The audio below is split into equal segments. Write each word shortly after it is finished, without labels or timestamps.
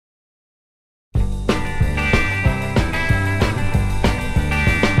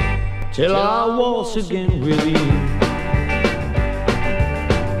till I waltz again with you.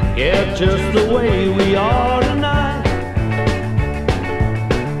 Yeah, just the way we are tonight.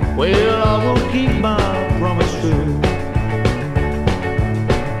 Well, I will keep my promise true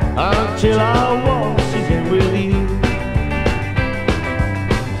until I waltz again with you,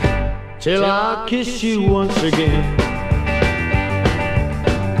 till I kiss you once again.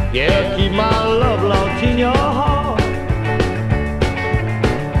 Yeah, keep my love locked in your heart,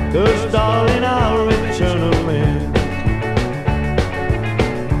 'cause darling, I'll return a man.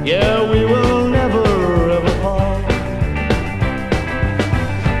 Yeah, we will never ever part,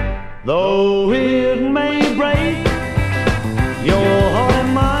 though it may break your heart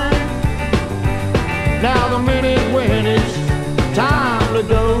and mine. Now the minute when it's time to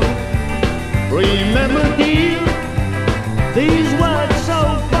go, remember dear, these words so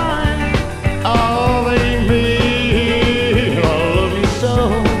fine. Oh, they mean I love you so,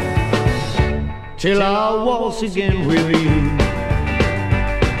 till I waltz again with you.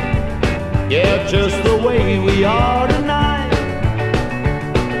 Yeah, just the way we are tonight.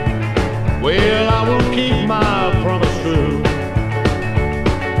 Well, I will keep my promise true.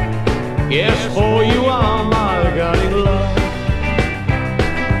 Yes, for you are my guiding love.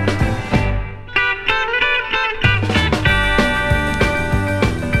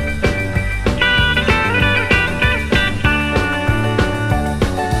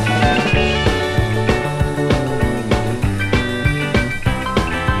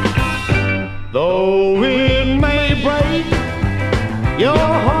 Though it may break your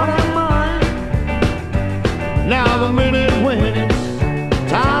heart and mine, now the minute when it's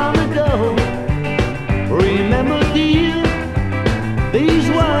time to go, remember dear, these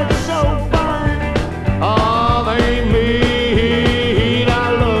words so fine. Oh, they mean I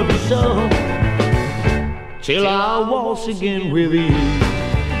love you so, till I waltz again with you.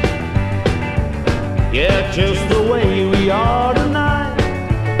 Yeah, just the way we are tonight.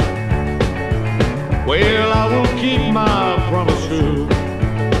 Well, I will keep my promise true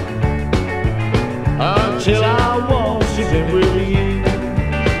until I waltz again with you.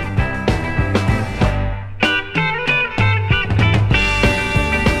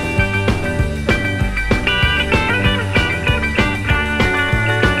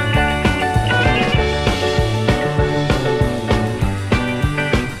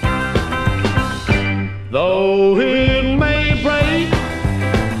 Though it may break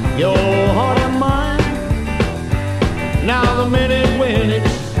your heart and mine, now the minute when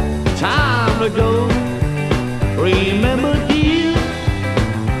it's time to go, remember dear,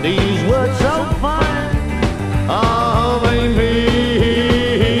 these words so fine. Oh, they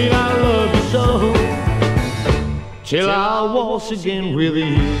mean I love you so, till I waltz again with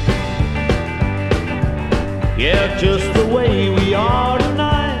you. Yeah, just the way we are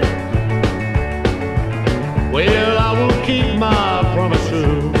tonight. Well, I will keep my promise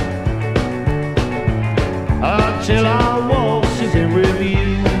true until I waltz again with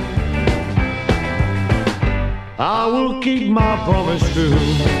you. I will keep my promise true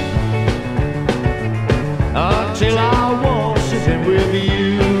until I waltz again with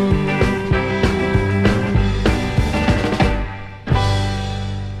you.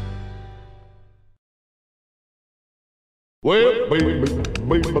 Well, baby, baby,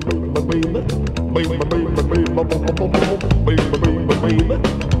 baby, baby, baby, baby,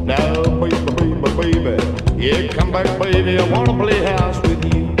 now, baby, yeah, come back, baby, I wanna play house with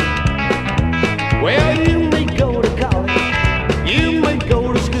you. Well, you may go to college, you may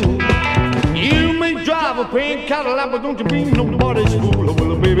go to school, you may drive a pink Cadillac, but don't you be nobody's fool.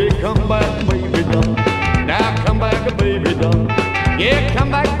 Well, baby, come back, baby, doll. Now, come back, baby, doll. Yeah,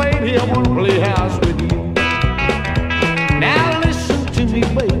 come back, baby, I wanna play house with you. Now listen to me,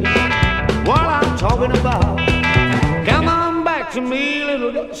 baby, what I'm talking about. Come on back to me,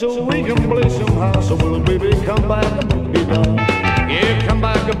 little girl, so we can play some house. So, well, baby, come back, baby, doll. Yeah, come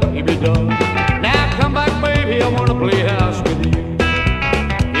back, baby, doll. Now come back, baby, I wanna play house with you.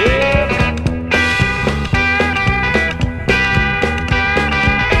 Yeah.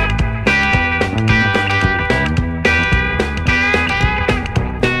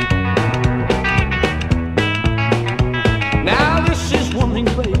 Now this is one thing,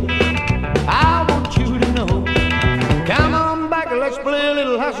 baby, I want you to know. Come on back, let's play a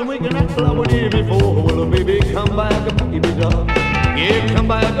little house and we can act like we did before. Well, baby, come back, baby, doll. Yeah, come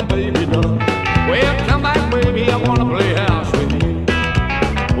back, baby, doll. Well, come back, baby, I wanna play house with you.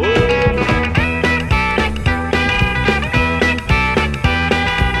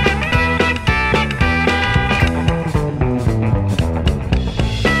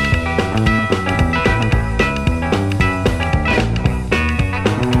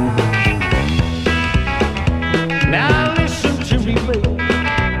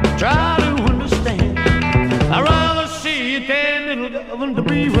 loving to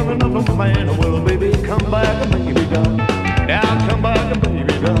be with another man. Well, baby, come back, baby, doll. Now come back,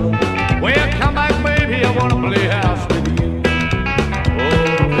 baby, doll. Well, come back, baby, I wanna play house with you. Oh.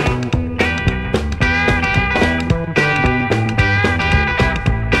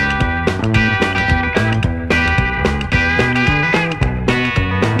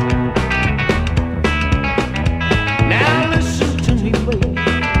 Now listen to me, baby.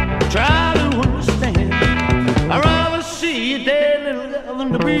 Try to understand. I'd rather see you dead little girl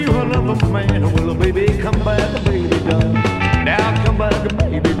than to be with another man. Well, baby, come back, baby, doll. Now come back,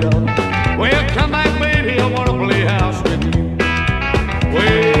 baby, doll. Well, come back, baby, I wanna play house with you.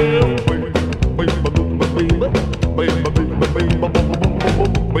 Well,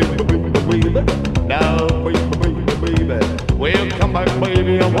 now, baby, well, come back,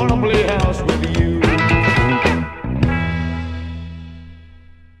 baby, I wanna play house with you.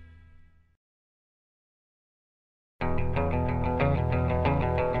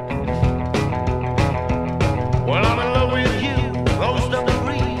 Well, I'm in love with you, roast of the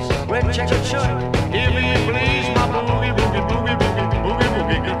breeze, red checkered shirt. If you please, my boogie, boogie, boogie, boogie, boogie,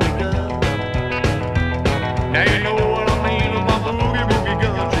 boogie, country girl. Now you know what I mean, my boogie, boogie,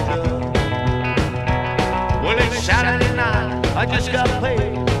 country girl. Well, it's Saturday night, I just got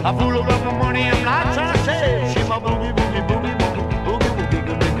paid. I fool about my money, I'm not trying to save. She my boogie, boogie, boogie, boogie, boogie, boogie,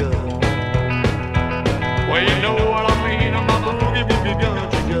 country girl. Well, you know what I mean, my boogie, boogie,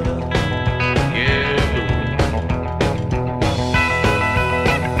 country girl. Yeah.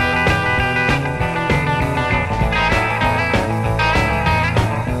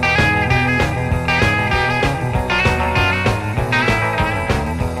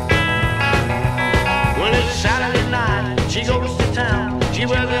 She goes to town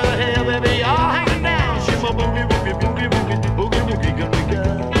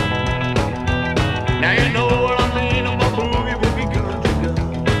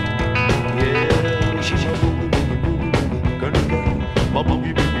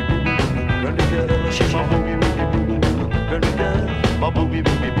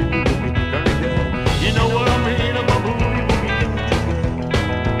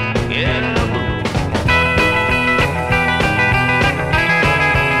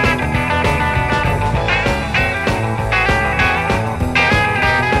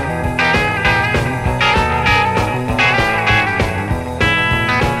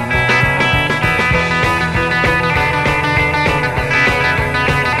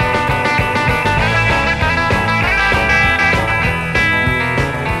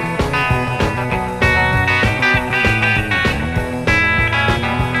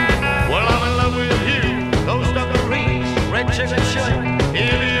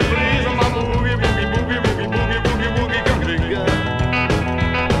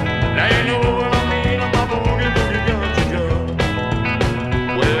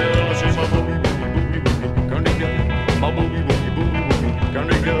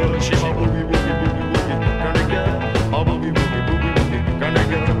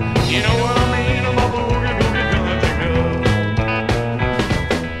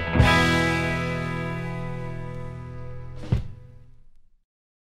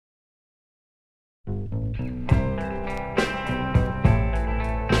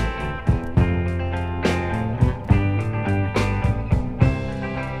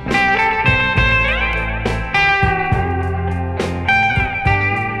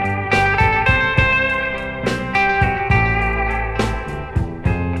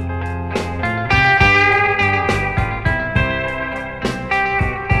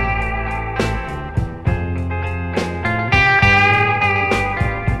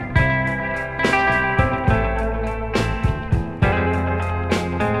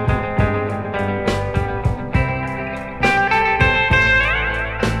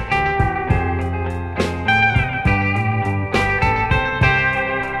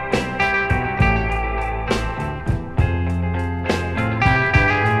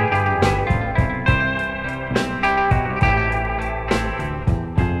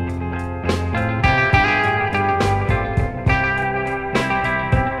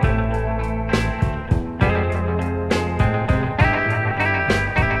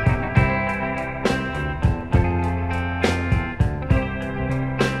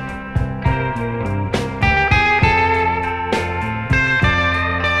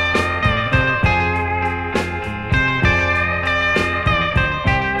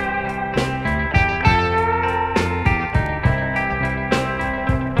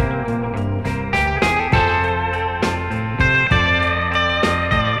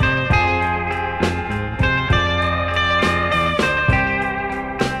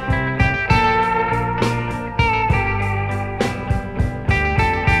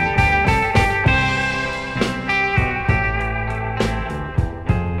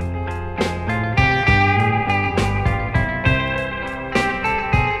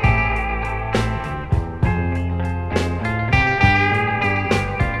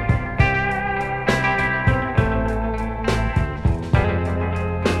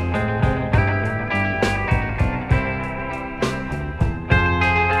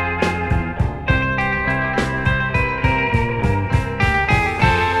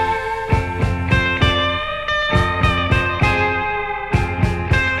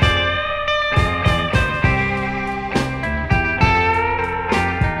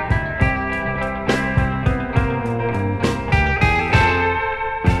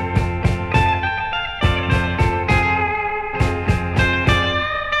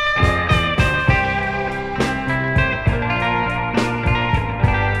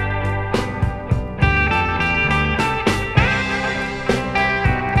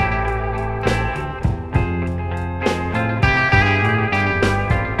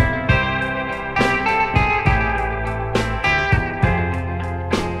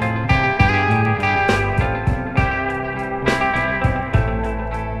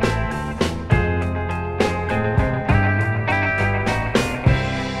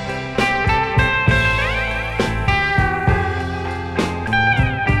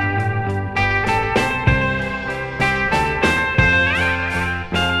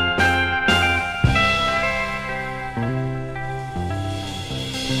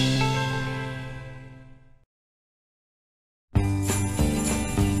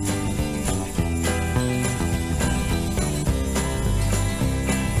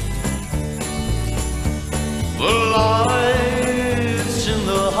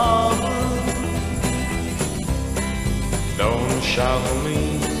south of me.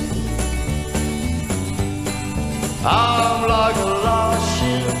 I'm like a lost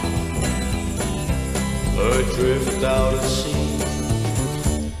ship adrift out at sea.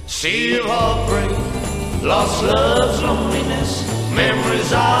 Sea of heartbreak, lost love's loneliness,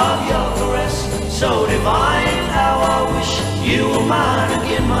 memories of your caress, so divine. How I wish you were mine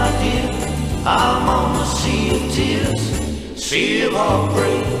again, my dear. I'm on the sea of tears, sea of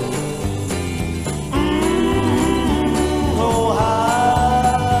heartbreak. Oh,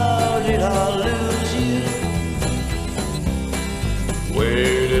 how did I lose you?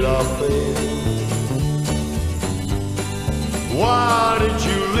 Where did I fail? Why did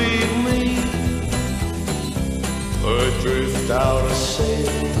you leave me adrift out of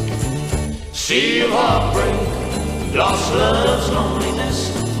sail? Sea of heartbreak, lost love's loneliness,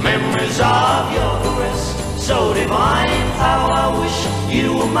 memories of your caress, so divine. How I wish you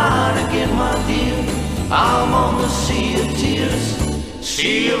were mine again, my dear. I'm on the sea of tears,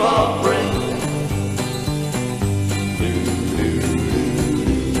 sea of heartbreak.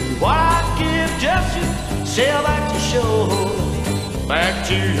 What gift just you sail back to shore, back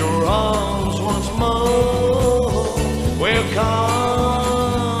to your arms once more. Welcome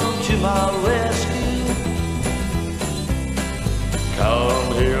to my rescue. Come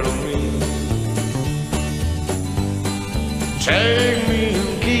here to me. Take me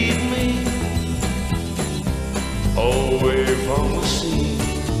and keep me away from the sea.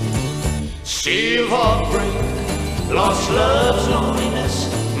 Sea of heartbreak, lost love's loneliness,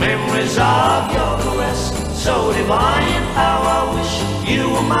 memories of your caress, so divine. How I wish you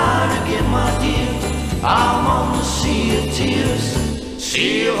were mine again, my dear. I'm on the sea of tears,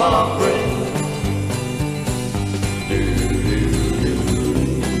 sea of heartbreak.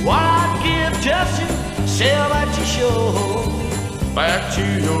 What gift just you sail back to shore, back to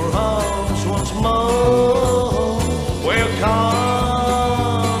your arms once more.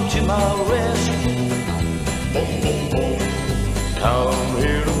 Welcome to my rescue. Boom, boom, boom. Come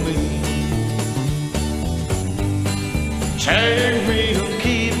here to me. Take me and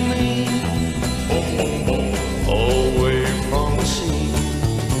keep me, boom, boom, boom, away from the sea.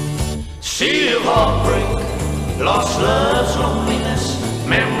 Sea of heartbreak, lost love's loneliness,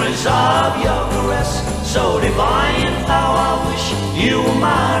 memories of your caress, so divine. How I wish you were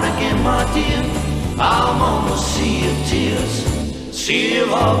mine again, my dear. I'm on the sea of tears, sea of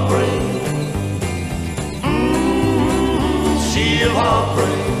heartbreak. Sea of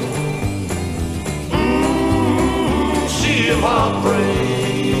heartbreak. Sea of heartbreak.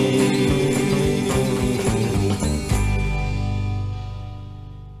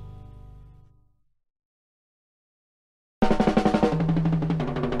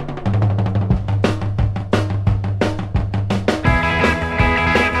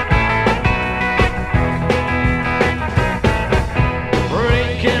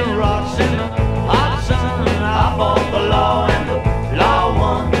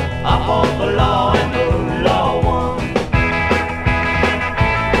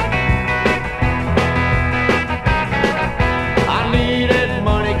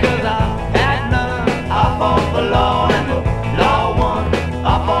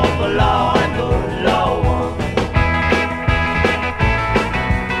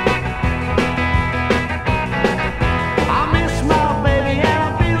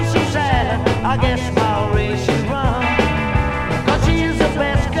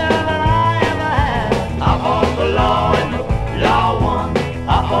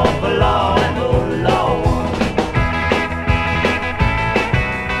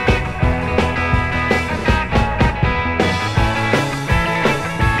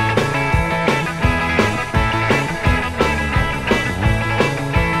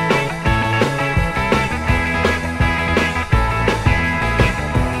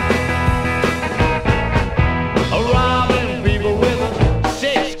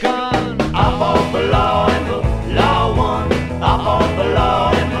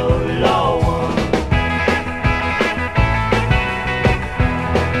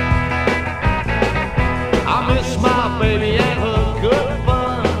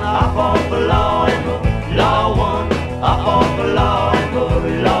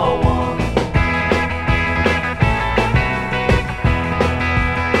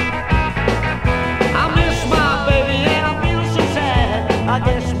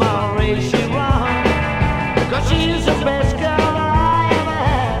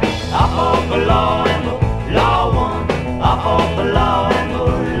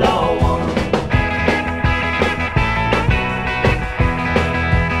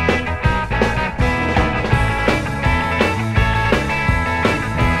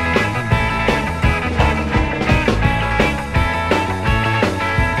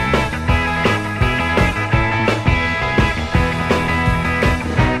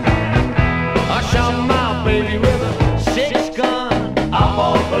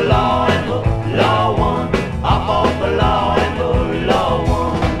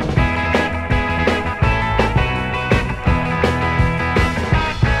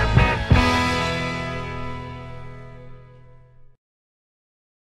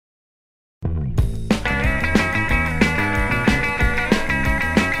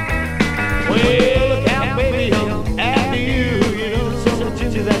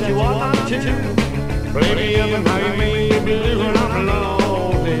 you that you ought not to. Play me up and make me blue when I'm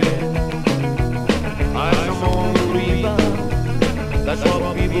lonely. I'm on the rebound, that's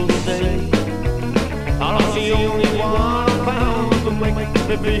what people say. I'm the only one I found to make me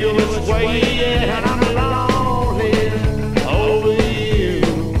feel this way. Yeah, and I'm lonely over you.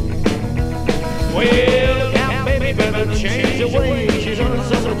 Well, look out, baby, better change the way. She's on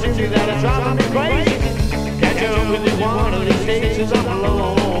something to do that'll drive me crazy. Catch up with you one of these days, 'cause I'm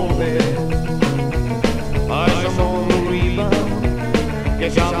lonely. I'm on the rebound,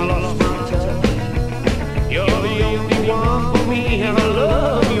 guess I've lost my touch. You're the only one for me, and I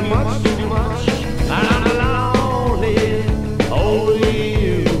love you much too much. And I'm lonely over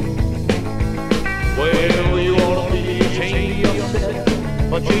you. Well, you ought to be ashamed of yourself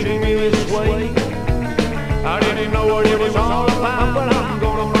for treating me this way. I didn't know what it was all about, but I'm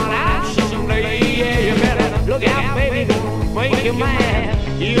gonna find out someday. Yeah, you better look out, baby, don't make you mad.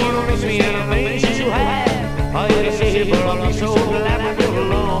 You gonna miss me and the things you had. I hate to say it, but I'll be so glad when you're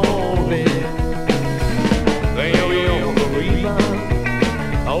lonely. Then you'll be on the rebound,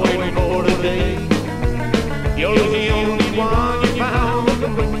 waiting for the day. You're the only one you found that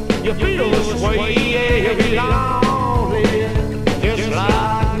can make you feel this way. Yeah, you'll be lonely, just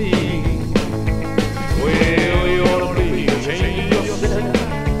like me. Well, you ought to be ashamed of yourself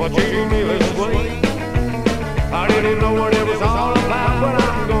for treating me this way. I didn't know what it was all about, but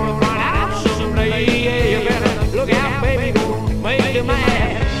I'm gonna find out someday. Yeah, you better look out, baby, don't make you mad.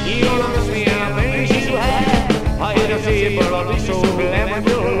 You gonna miss me and the things you had. I hate to say it, but I'll be so glad when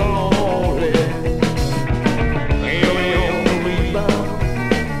you're lonely. You'll be on the rebound,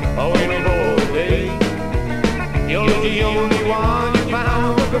 waiting for the day. You're the only one you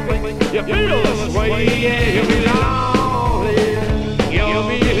found that can make you feel this way. Yeah, you'll be lonely, you'll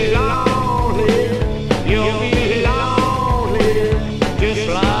be lonely, you'll be lonely, just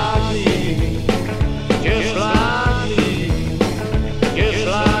like me, just like me, just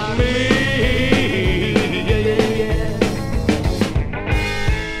like me. Yeah, yeah, yeah.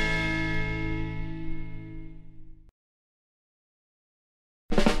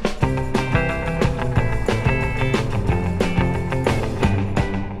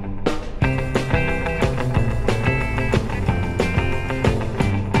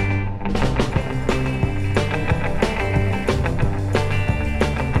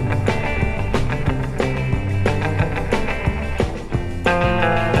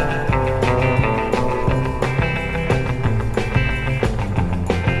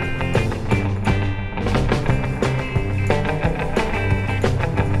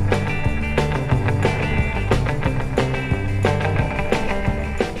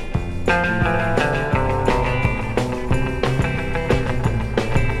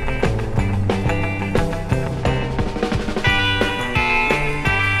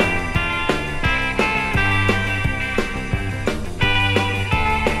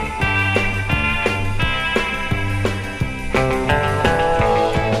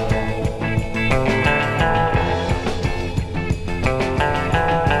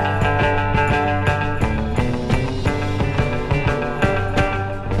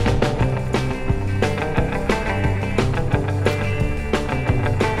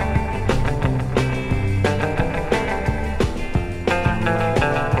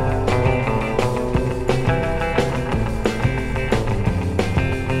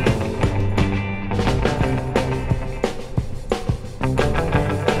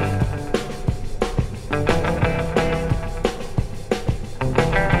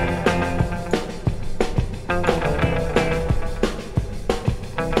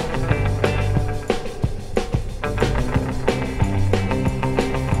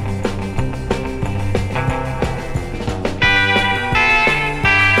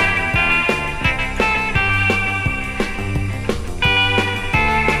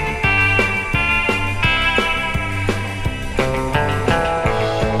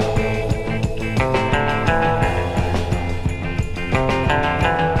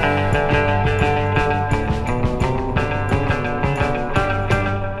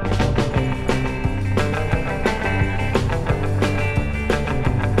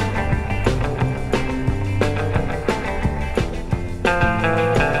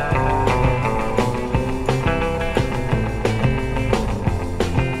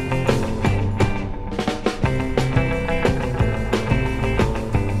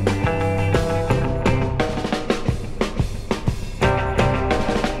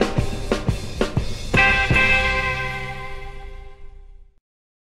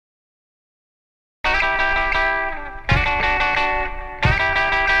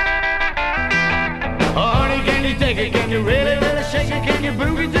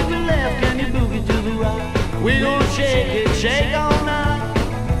 boogie to the left? Can you boogie to the right? We gonna shake it, shake all night.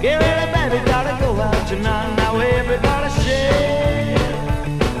 Get ready, baby, gotta go out tonight. Now everybody shake.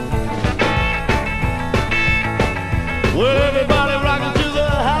 Well, everybody rockin' to the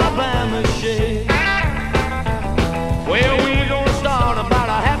Alabama shake. Well, we gonna start about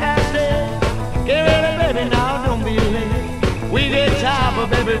a half-past 10. Get ready, baby, now don't be late. We get tired, but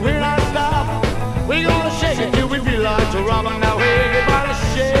baby, we're not stopping. We gonna shake it till we feel like to rob 'em. Now everybody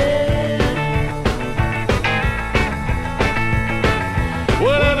shake.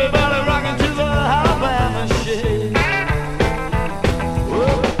 Well, everybody rockin' to the Alabama shake. Whoa.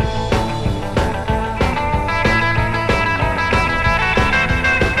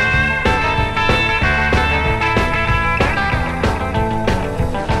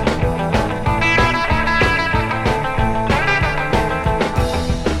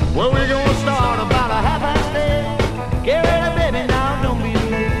 Well, we're gonna start about a half-past 10. Get ready, baby, now don't be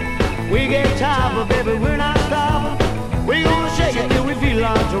late. We get tired, but baby, we're not stopping. We gonna shake it till we feel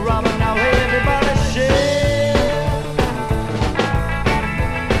like to rob it. Now everybody shake.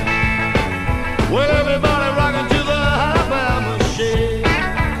 Well, everybody rockin' to the Alabama shake.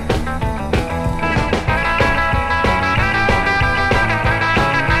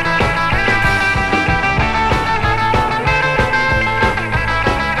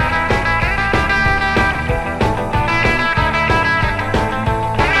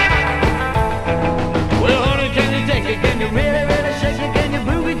 Well, honey, can you take it? Can you really, really shake it? Can you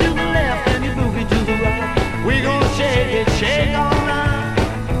boogie to the left? Can you boogie to the right? We gonna shake it, shake all night.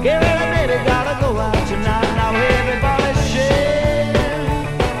 Get ready, baby, gotta go out tonight. Now everybody shake.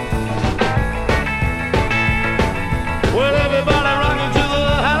 Well, everybody rockin' to the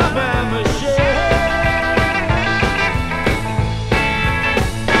Alabama shake.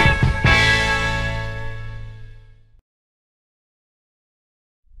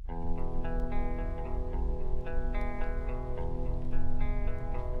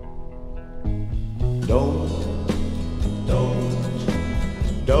 Don't.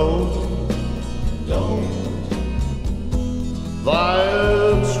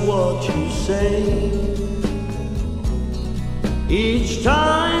 That's what you say each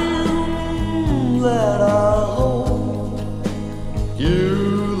time that I hold you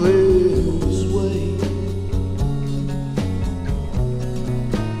this way.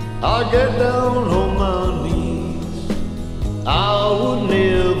 I get down on my knees. I would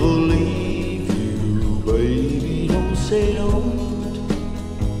never leave you, baby. Don't say don't.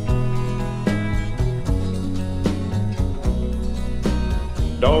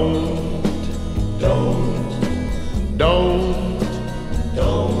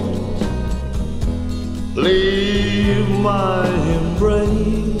 Don't leave my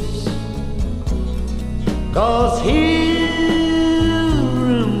embrace, 'cause here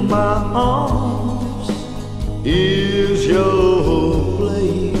in my arms is your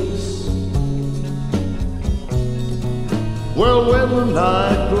place. Well, when the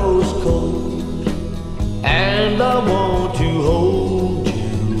night grows cold and I want to hold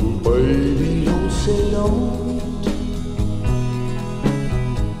you, baby, don't say don't.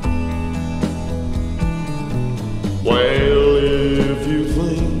 Well, if you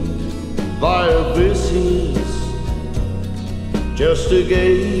think that this is just a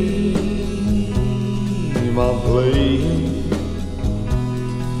game I'm playing,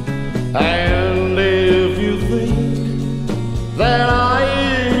 and if you think that I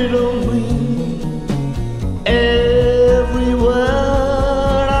don't mean every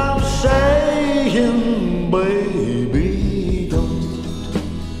word I'm saying, baby, don't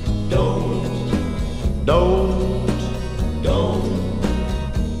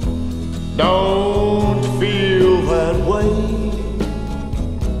feel that way.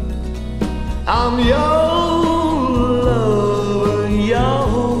 I'm your lover,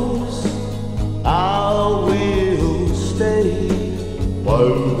 yours, I will stay.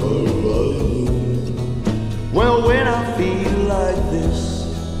 Well, when I feel like this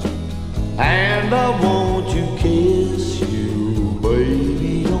and I want to kiss you,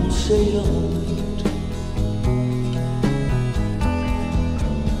 baby, don't say don't.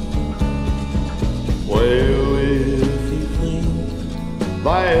 Well, if you think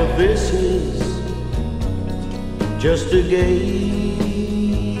that this is just a game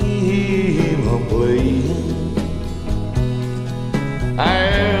I'm playing,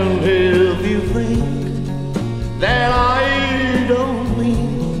 and if you think that I don't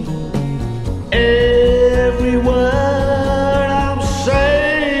mean every word I'm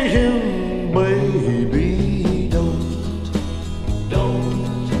saying, baby, don't.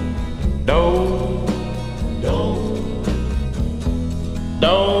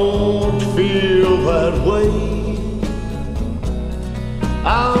 Don't feel that way.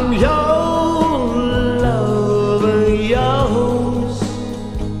 I'm your love and yours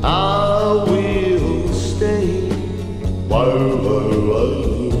I will stay. Whoa, whoa, whoa.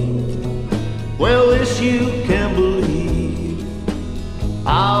 Well, this you can believe,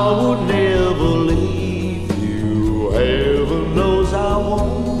 I would never leave you. Heaven knows I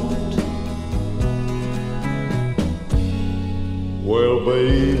won't. Well,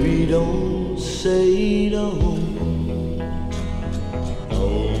 baby, don't say don't.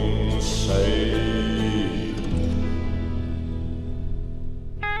 Don't say.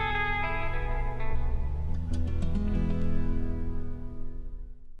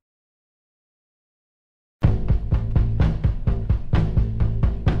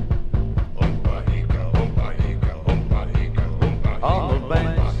 On the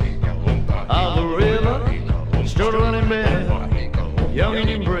banks of the river stood a running man, young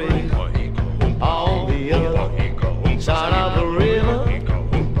and brave. On the other side of the river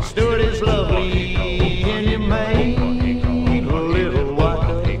stood his lovely Indian maid. A little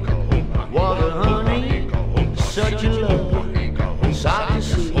white water, honey, such a love, sight to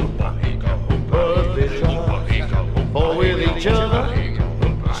see. But they tried for with each other,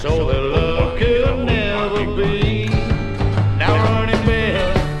 so their love could never be. Now running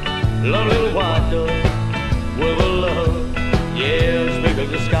bell, love little white dove with a love, yeah, as big as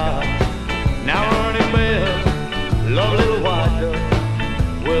the sky. Now running bell, love little white dove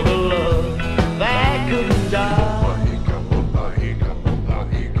with a love that couldn't die.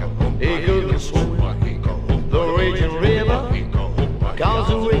 He couldn't swim the raging river, cause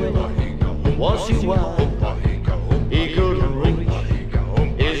the river was too wide. He couldn't reach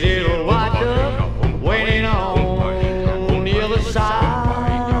his little white dove waiting on the other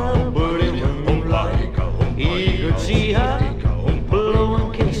side. But in the moonlight he could see her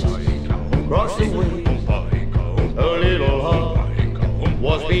blowing kisses across the way. Her little heart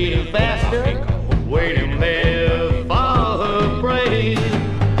was beating faster, waiting there for her prey.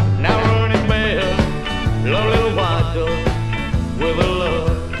 Now running bell, love little white dove with a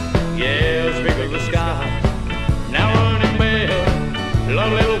love, yeah, as big as the sky. Now running bell,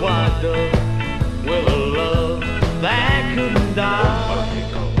 love little white dove with a love that couldn't die.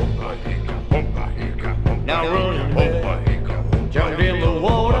 Now running bell jumped in the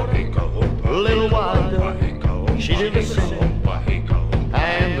water, little white dove, she did the same.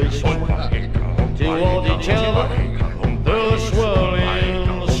 And they swam towards each other through the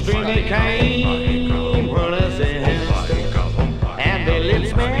swirling stream they came. Well, as they hands and their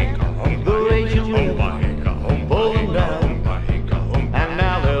lips met the raging river, pulled them down. And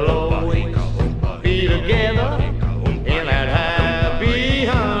now they'll always be together in that happy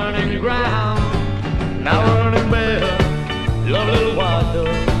hunting ground. Now running bell, love little white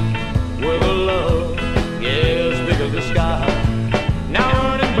dove with a love, yeah, as big as the sky. Now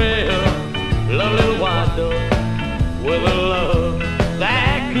running bell, love little white dove with a love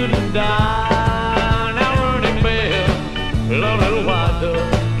that couldn't die. Now running bell, love little white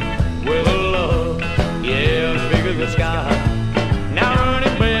dove with a love, yeah, as big as the sky. Now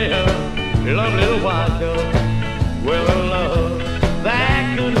running bell, love little white dove with a love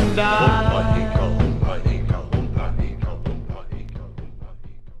that couldn't die.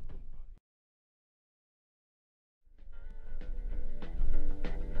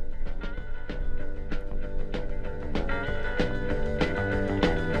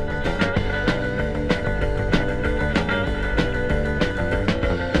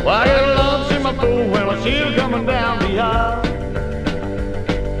 I got lumps in my throat when I see her coming down the aisle.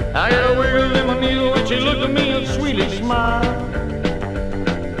 I got wiggles in my knee when she looked at me and sweetly smiled.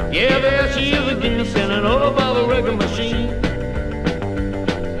 Yeah, there she is again, standing over by the record machine.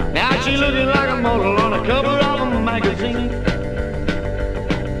 Now she looking like a model on the cover of a magazine.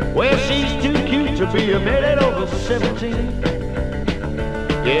 Well, she's too cute to be a minute over 17.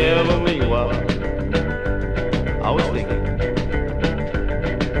 Yeah, but meanwhile, I was thinking,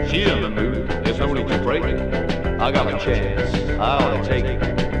 she's in the mood, there's no need to break it. I got a chance, I ought to take it.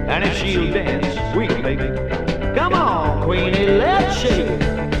 And if she'll dance, we can make it. Come on, Queenie, let's shake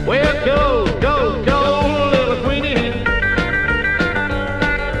it. Well, go, go, go, little Queenie.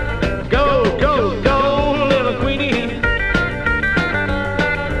 Go, go, go, little Queenie.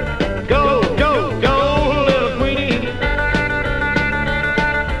 Go, go, go, little Queenie.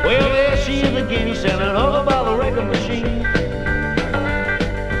 Well, there she is again, standing over by the record machine.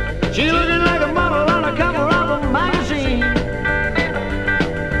 She looking like a model on the cover of a magazine.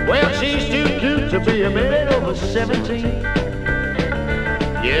 Well, she's too cute to be a minute over 17.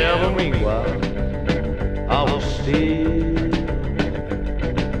 Yeah, but meanwhile, I was still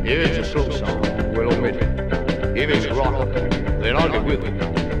If it's a slow song, we'll omit it. If it's rock, then I'll get with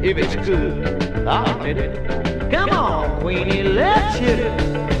it. If it's good, I'll admit it. Come on, Queenie, let's hit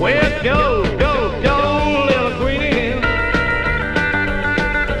it. Well, go, go, go, little Queenie.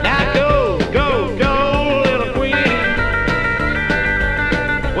 Now go, go, go, little Queenie.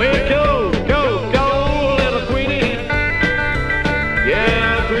 Well, go, go, go, little Queenie.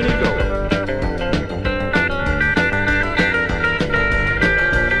 Yeah, Queenie, go.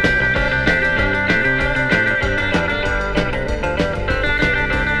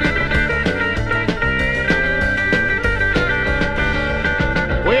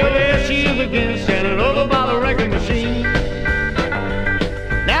 Again, standing over by the record machine.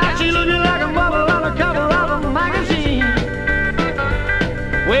 Now she's looking like a model on a cover of a magazine.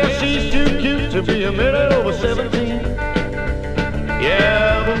 Well, she's too cute to be a minute over 17.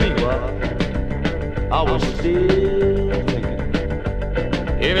 Yeah, but meanwhile, I was still thinking.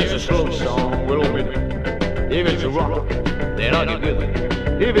 If it's a slow song, we'll omit it. If it's a rock, then I'll get with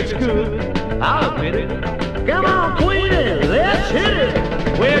it. If it's good, I'll admit it. Come on, Queenie, let's hit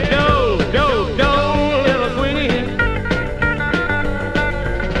it. We'll go.